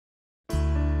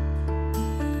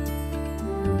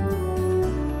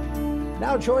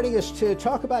Now joining us to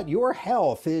talk about your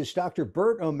health is Dr.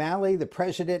 Bert O'Malley, the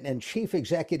President and Chief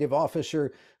Executive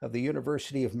Officer of the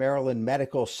University of Maryland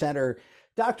Medical Center.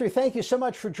 Doctor, thank you so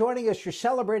much for joining us. You're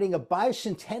celebrating a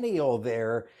bicentennial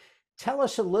there. Tell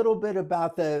us a little bit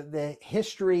about the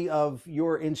history of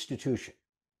your institution.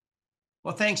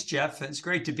 Well, thanks, Jeff. It's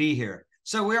great to be here.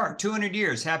 So we are 200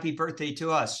 years. Happy birthday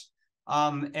to us.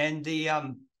 I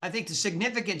think the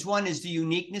significance, one, is the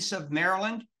uniqueness of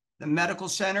Maryland, the medical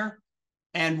center,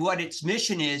 and what its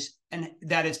mission is, and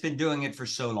that it's been doing it for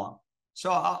so long.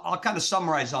 So I'll kind of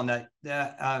summarize on that.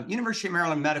 The University of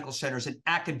Maryland Medical Center is an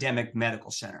academic medical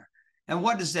center. And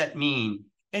what does that mean?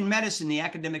 In medicine, the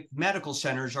academic medical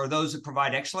centers are those that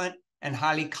provide excellent and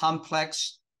highly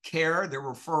complex care. They're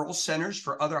referral centers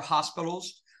for other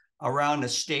hospitals around a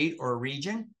state or a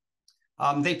region.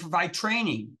 They provide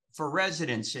training for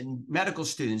residents and medical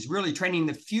students, really training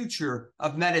the future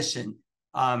of medicine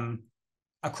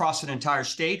across an entire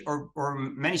state, or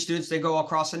many students, they go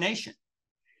across a nation.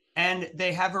 And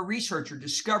they have a research or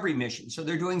discovery mission. So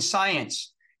they're doing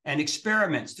science and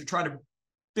experiments to try to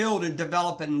build and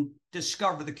develop and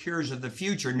discover the cures of the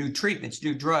future, new treatments,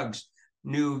 new drugs,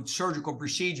 new surgical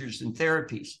procedures and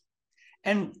therapies.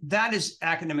 And that is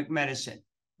academic medicine.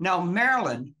 Now,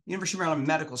 Maryland, University of Maryland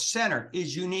Medical Center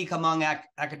is unique among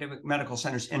academic medical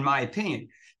centers, in my opinion,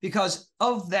 because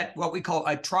of that, what we call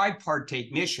a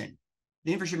tripartite mission. The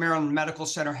University of Maryland Medical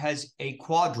Center has a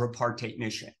quadripartite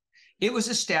mission. It was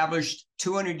established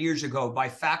 200 years ago by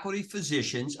faculty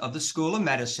physicians of the School of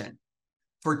Medicine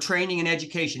for training and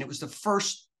education. It was the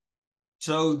first,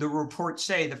 so the reports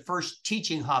say, the first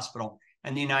teaching hospital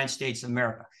in the United States of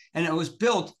America. And it was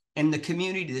built in the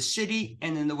community, the city,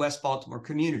 and in the West Baltimore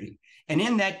community. And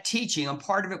in that teaching, a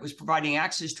part of it was providing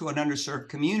access to an underserved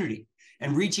community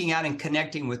and reaching out and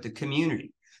connecting with the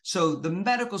community. So the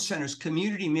medical center's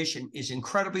community mission is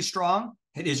incredibly strong.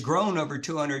 It has grown over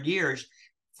 200 years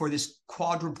for this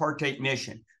quadripartite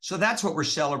mission. So that's what we're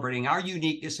celebrating, our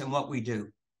uniqueness and what we do.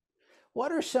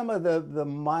 What are some of the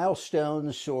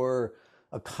milestones or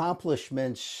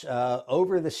accomplishments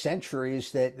over the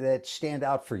centuries that stand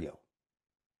out for you?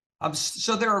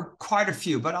 So there are quite a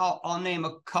few, but I'll name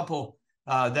a couple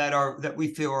that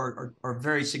we feel are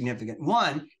very significant.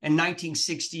 One, in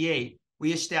 1968,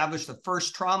 we established the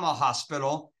first trauma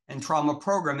hospital and trauma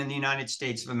program in the United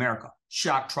States of America,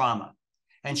 shock trauma.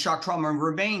 And shock trauma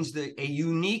remains a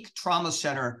unique trauma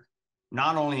center,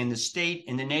 not only in the state,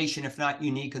 in the nation, if not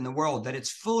unique in the world, that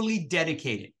it's fully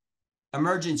dedicated.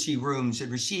 Emergency rooms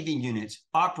and receiving units,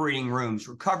 operating rooms,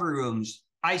 recovery rooms,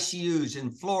 ICUs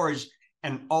and floors,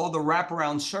 and all the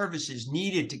wraparound services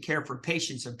needed to care for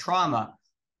patients of trauma,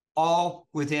 all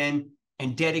within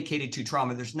and dedicated to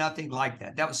trauma. There's nothing like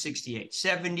that. That was 68.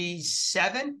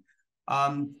 77,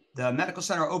 the medical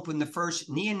center opened the first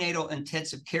neonatal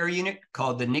intensive care unit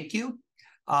called the NICU.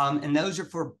 And those are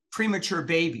for premature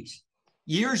babies.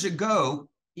 Years ago,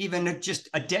 even just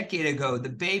a decade ago, the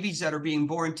babies that are being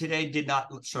born today did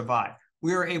not survive.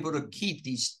 We were able to keep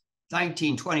these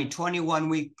 19, 20, 21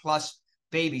 week plus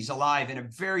babies alive in a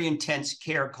very intense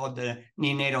care called the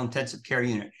neonatal intensive care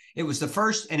unit. It was the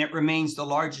first, and it remains the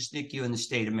largest NICU in the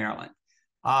state of Maryland.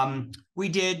 We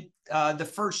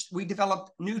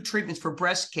developed new treatments for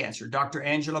breast cancer. Dr.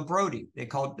 Angela Brody,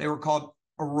 they were called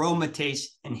aromatase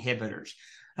inhibitors,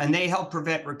 and they helped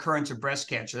prevent recurrence of breast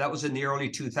cancer. That was in the early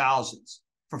 2000s.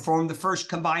 Performed the first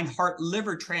combined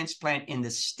heart-liver transplant in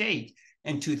the state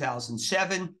in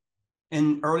 2007.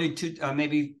 In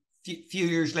maybe few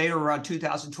years later, around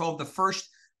 2012, the first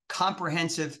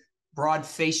comprehensive broad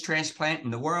face transplant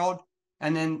in the world.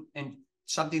 And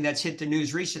something that's hit the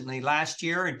news recently, last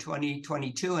year in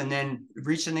 2022, and then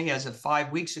recently, as of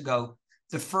 5 weeks ago,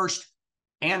 the first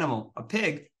animal, a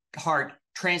pig, heart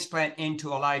transplant into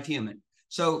a live human.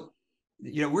 So,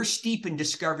 we're steep in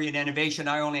discovery and innovation.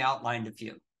 I only outlined a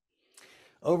few.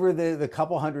 Over the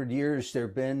couple hundred years, there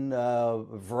have been a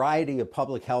variety of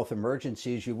public health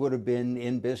emergencies. You would have been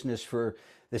in business for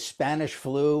the Spanish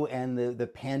flu and the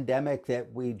pandemic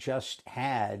that we just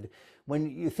had.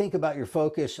 When you think about your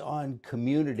focus on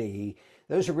community,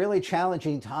 those are really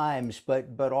challenging times,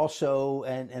 but also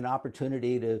an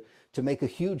opportunity to make a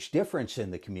huge difference in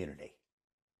the community.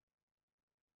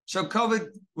 So COVID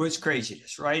was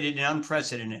craziness, right? And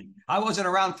unprecedented. I wasn't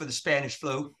around for the Spanish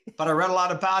flu, but I read a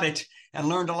lot about it and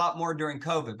learned a lot more during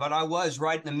COVID. But I was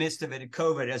right in the midst of it at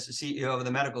COVID as the CEO of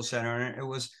the medical center, and it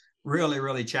was really,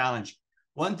 really challenging.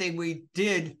 One thing we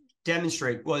did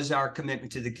demonstrate was our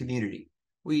commitment to the community.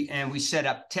 We set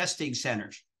up testing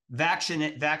centers,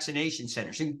 vaccination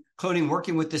centers, including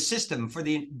working with the system for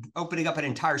the opening up an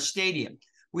entire stadium.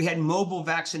 We had mobile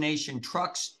vaccination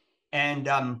trucks and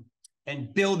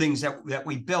and buildings that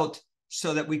we built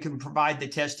so that we can provide the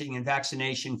testing and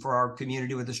vaccination for our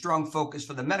community, with a strong focus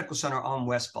for the medical center on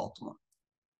West Baltimore.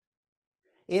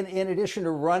 In addition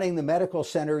to running the medical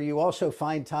center, you also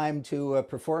find time to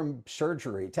perform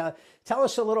surgery. Tell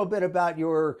us a little bit about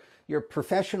your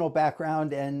professional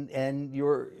background and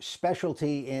your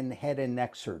specialty in head and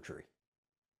neck surgery.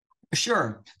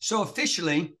 Sure. So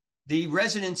officially, the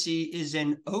residency is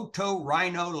in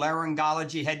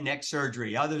otorhinolaryngology, head and neck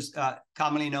surgery, others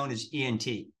commonly known as ENT.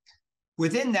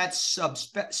 Within that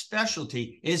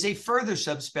subspecialty is a further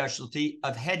subspecialty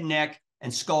of head, neck,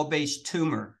 and skull-based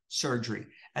tumor surgery,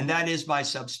 and that is my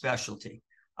subspecialty.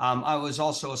 I was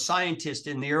also a scientist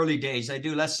in the early days. I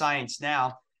do less science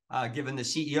now, given the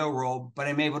CEO role, but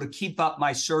I'm able to keep up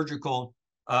my surgical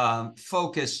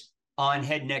focus on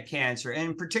head and neck cancer,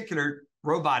 and in particular,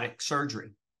 robotic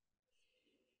surgery.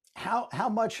 How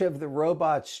much have the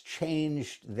robots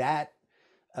changed that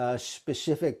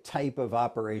specific type of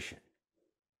operation?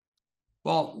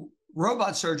 Well,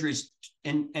 robot surgery is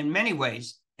in many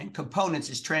ways and components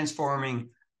is transforming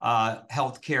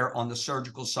healthcare on the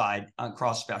surgical side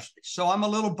across specialties. So I'm a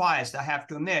little biased, I have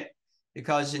to admit,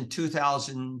 because in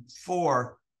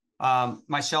 2004,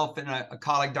 myself and a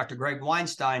colleague, Dr. Greg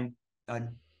Weinstein,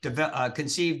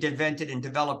 conceived, invented, and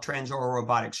developed transoral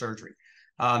robotic surgery.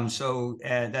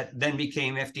 That then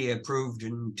became FDA approved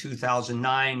in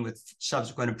 2009 with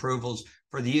subsequent approvals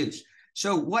for the use.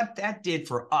 So what that did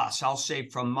for us, I'll say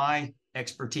from my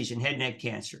expertise in head and neck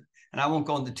cancer, and I won't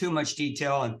go into too much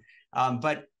detail,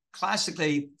 but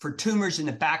classically for tumors in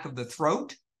the back of the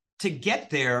throat, to get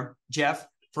there, Jeff,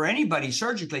 for anybody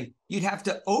surgically, you'd have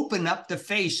to open up the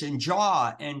face and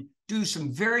jaw and do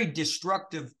some very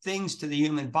destructive things to the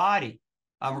human body,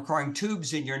 requiring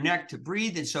tubes in your neck to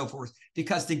breathe and so forth,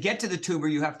 because to get to the tumor,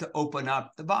 you have to open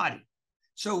up the body.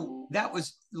 So that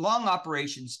was long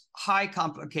operations, high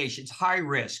complications, high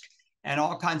risk, and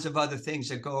all kinds of other things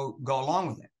that go along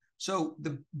with it. So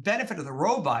the benefit of the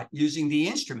robot using the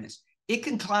instruments, it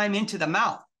can climb into the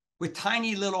mouth with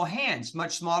tiny little hands,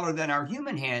 much smaller than our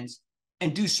human hands,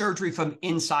 and do surgery from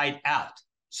inside out.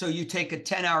 So you take a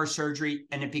 10-hour surgery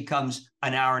and it becomes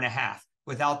an hour and a half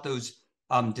without those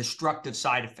destructive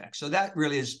side effects. So that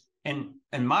really is, in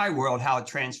my world, how it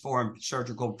transformed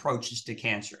surgical approaches to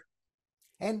cancer.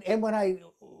 And when I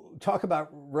talk about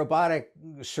robotic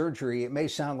surgery, it may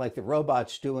sound like the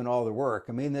robot's doing all the work.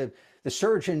 I mean, the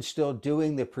surgeon's still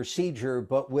doing the procedure,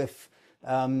 but with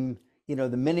the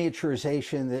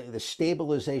miniaturization, the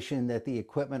stabilization that the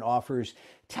equipment offers.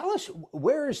 Tell us,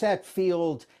 where is that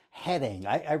field heading?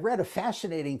 I read a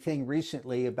fascinating thing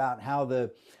recently about how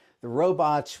the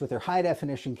robots with their high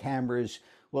definition cameras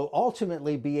will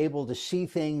ultimately be able to see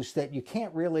things that you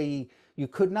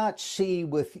could not see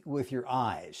with your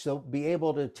eyes. They'll be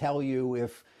able to tell you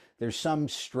if there's some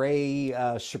stray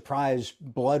surprise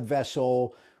blood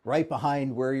vessel right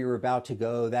behind where you're about to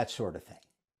go, that sort of thing.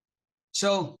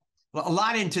 So a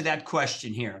lot into that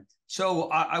question here. So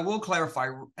I will clarify,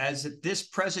 as at this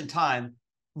present time,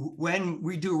 when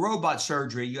we do robot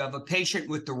surgery, you have a patient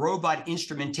with the robot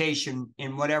instrumentation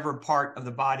in whatever part of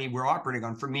the body we're operating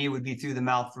on. For me, it would be through the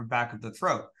mouth or back of the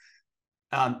throat,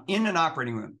 in an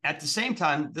operating room. At the same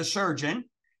time, the surgeon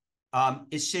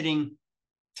is sitting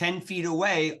 10 feet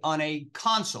away on a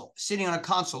console,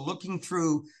 looking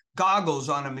through goggles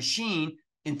on a machine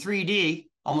in 3D,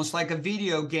 almost like a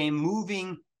video game,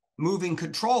 moving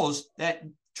controls that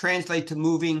translate to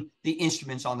moving the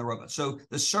instruments on the robot. So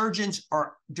the surgeons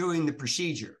are doing the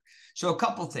procedure. So a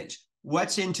couple of things.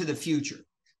 What's into the future?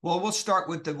 Well, we'll start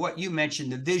with what you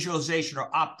mentioned, the visualization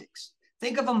or optics.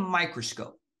 Think of a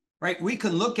microscope, right? We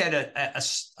can look at a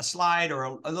slide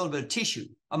or a little bit of tissue.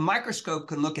 A microscope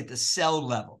can look at the cell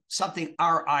level, something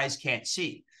our eyes can't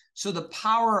see. So the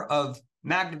power of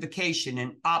magnification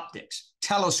and optics,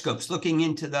 telescopes looking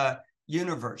into the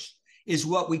universe, is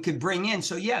what we could bring in.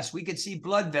 So yes, we could see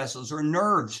blood vessels or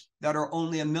nerves that are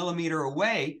only a millimeter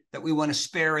away that we want to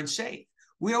spare and save.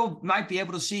 We might be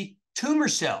able to see tumor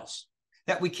cells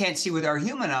that we can't see with our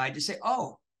human eye to say,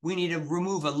 oh, we need to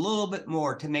remove a little bit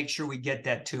more to make sure we get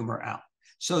that tumor out.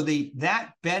 So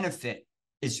that benefit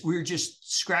is, we're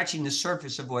just scratching the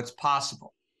surface of what's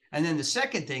possible. And then the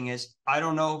second thing is, I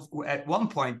don't know at one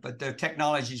point, but the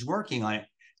technology is working on it.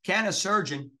 Can a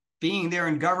surgeon, being there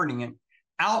and governing it,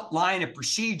 outline a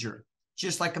procedure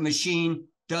just like a machine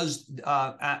does,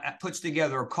 puts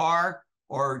together a car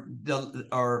or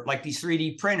like these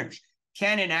 3D printers?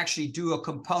 Can it actually do a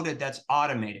component that's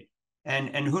automated?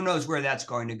 And who knows where that's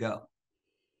going to go?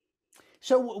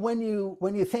 So when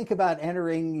you think about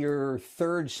entering your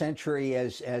third century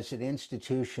as an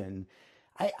institution,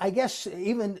 I guess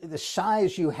even the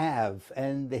size you have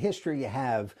and the history you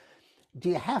have, do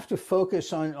you have to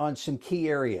focus on some key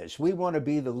areas? We want to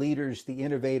be the leaders, the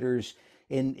innovators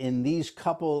in these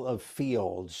couple of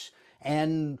fields.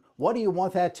 And what do you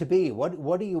want that to be?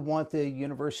 What do you want the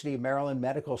University of Maryland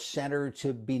Medical Center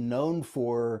to be known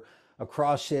for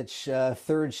across its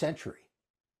third century?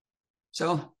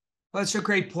 So, well, that's a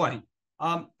great point.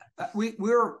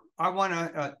 I want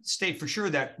to state for sure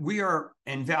that we are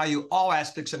and value all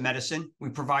aspects of medicine. We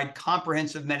provide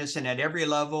comprehensive medicine at every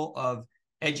level of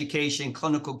education,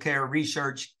 clinical care,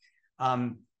 research.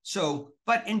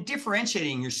 But in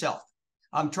differentiating yourself,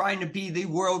 trying to be the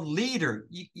world leader.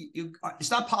 It's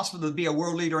not possible to be a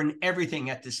world leader in everything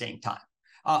at the same time.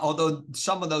 Although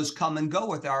some of those come and go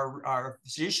with our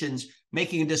physicians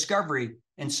making a discovery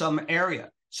in some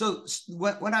area. So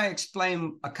when I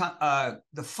explain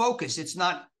the focus, it's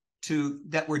not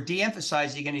that we're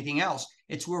de-emphasizing anything else.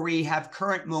 It's where we have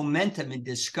current momentum in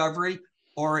discovery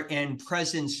or in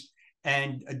presence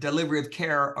and delivery of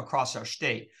care across our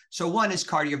state. So one is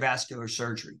cardiovascular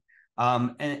surgery.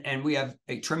 And we have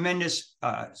a tremendous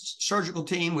surgical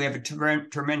team. We have a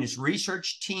tremendous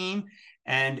research team.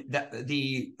 And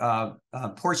the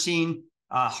porcine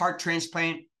heart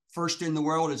transplant, first in the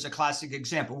world, is a classic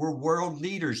example. We're world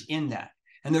leaders in that.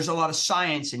 And there's a lot of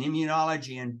science and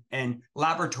immunology and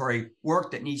laboratory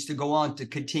work that needs to go on to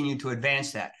continue to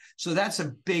advance that. So that's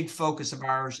a big focus of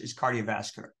ours, is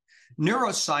cardiovascular.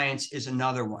 Neuroscience is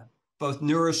another one, both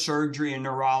neurosurgery and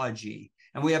neurology.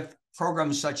 And we have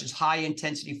programs such as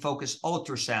high-intensity focused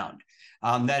ultrasound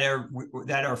that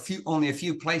are only a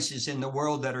few places in the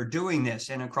world that are doing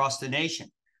this and across the nation,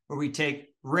 where we take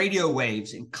radio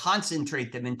waves and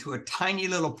concentrate them into a tiny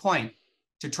little point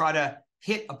to try to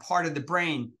hit a part of the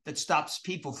brain that stops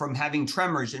people from having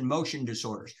tremors and motion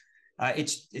disorders.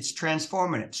 It's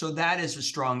transformative. So that is a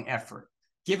strong effort.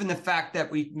 Given the fact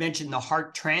that we mentioned the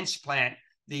heart transplant,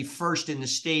 the first in the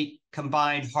state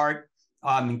combined heart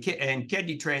and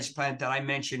kidney transplant that I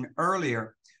mentioned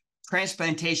earlier,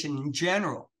 transplantation in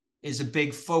general is a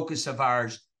big focus of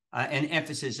ours and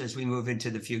emphasis as we move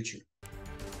into the future.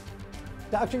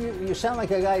 Doctor, you sound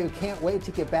like a guy who can't wait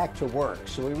to get back to work.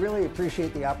 So we really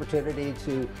appreciate the opportunity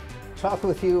to talk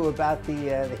with you about the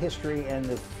history and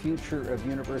the future of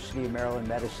University of Maryland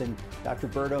Medicine. Dr.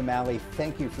 Bert O'Malley,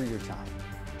 thank you for your time.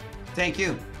 Thank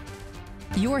you.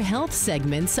 Your health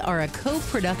segments are a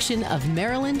co-production of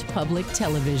Maryland Public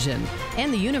Television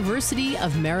and the University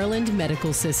of Maryland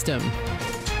Medical System.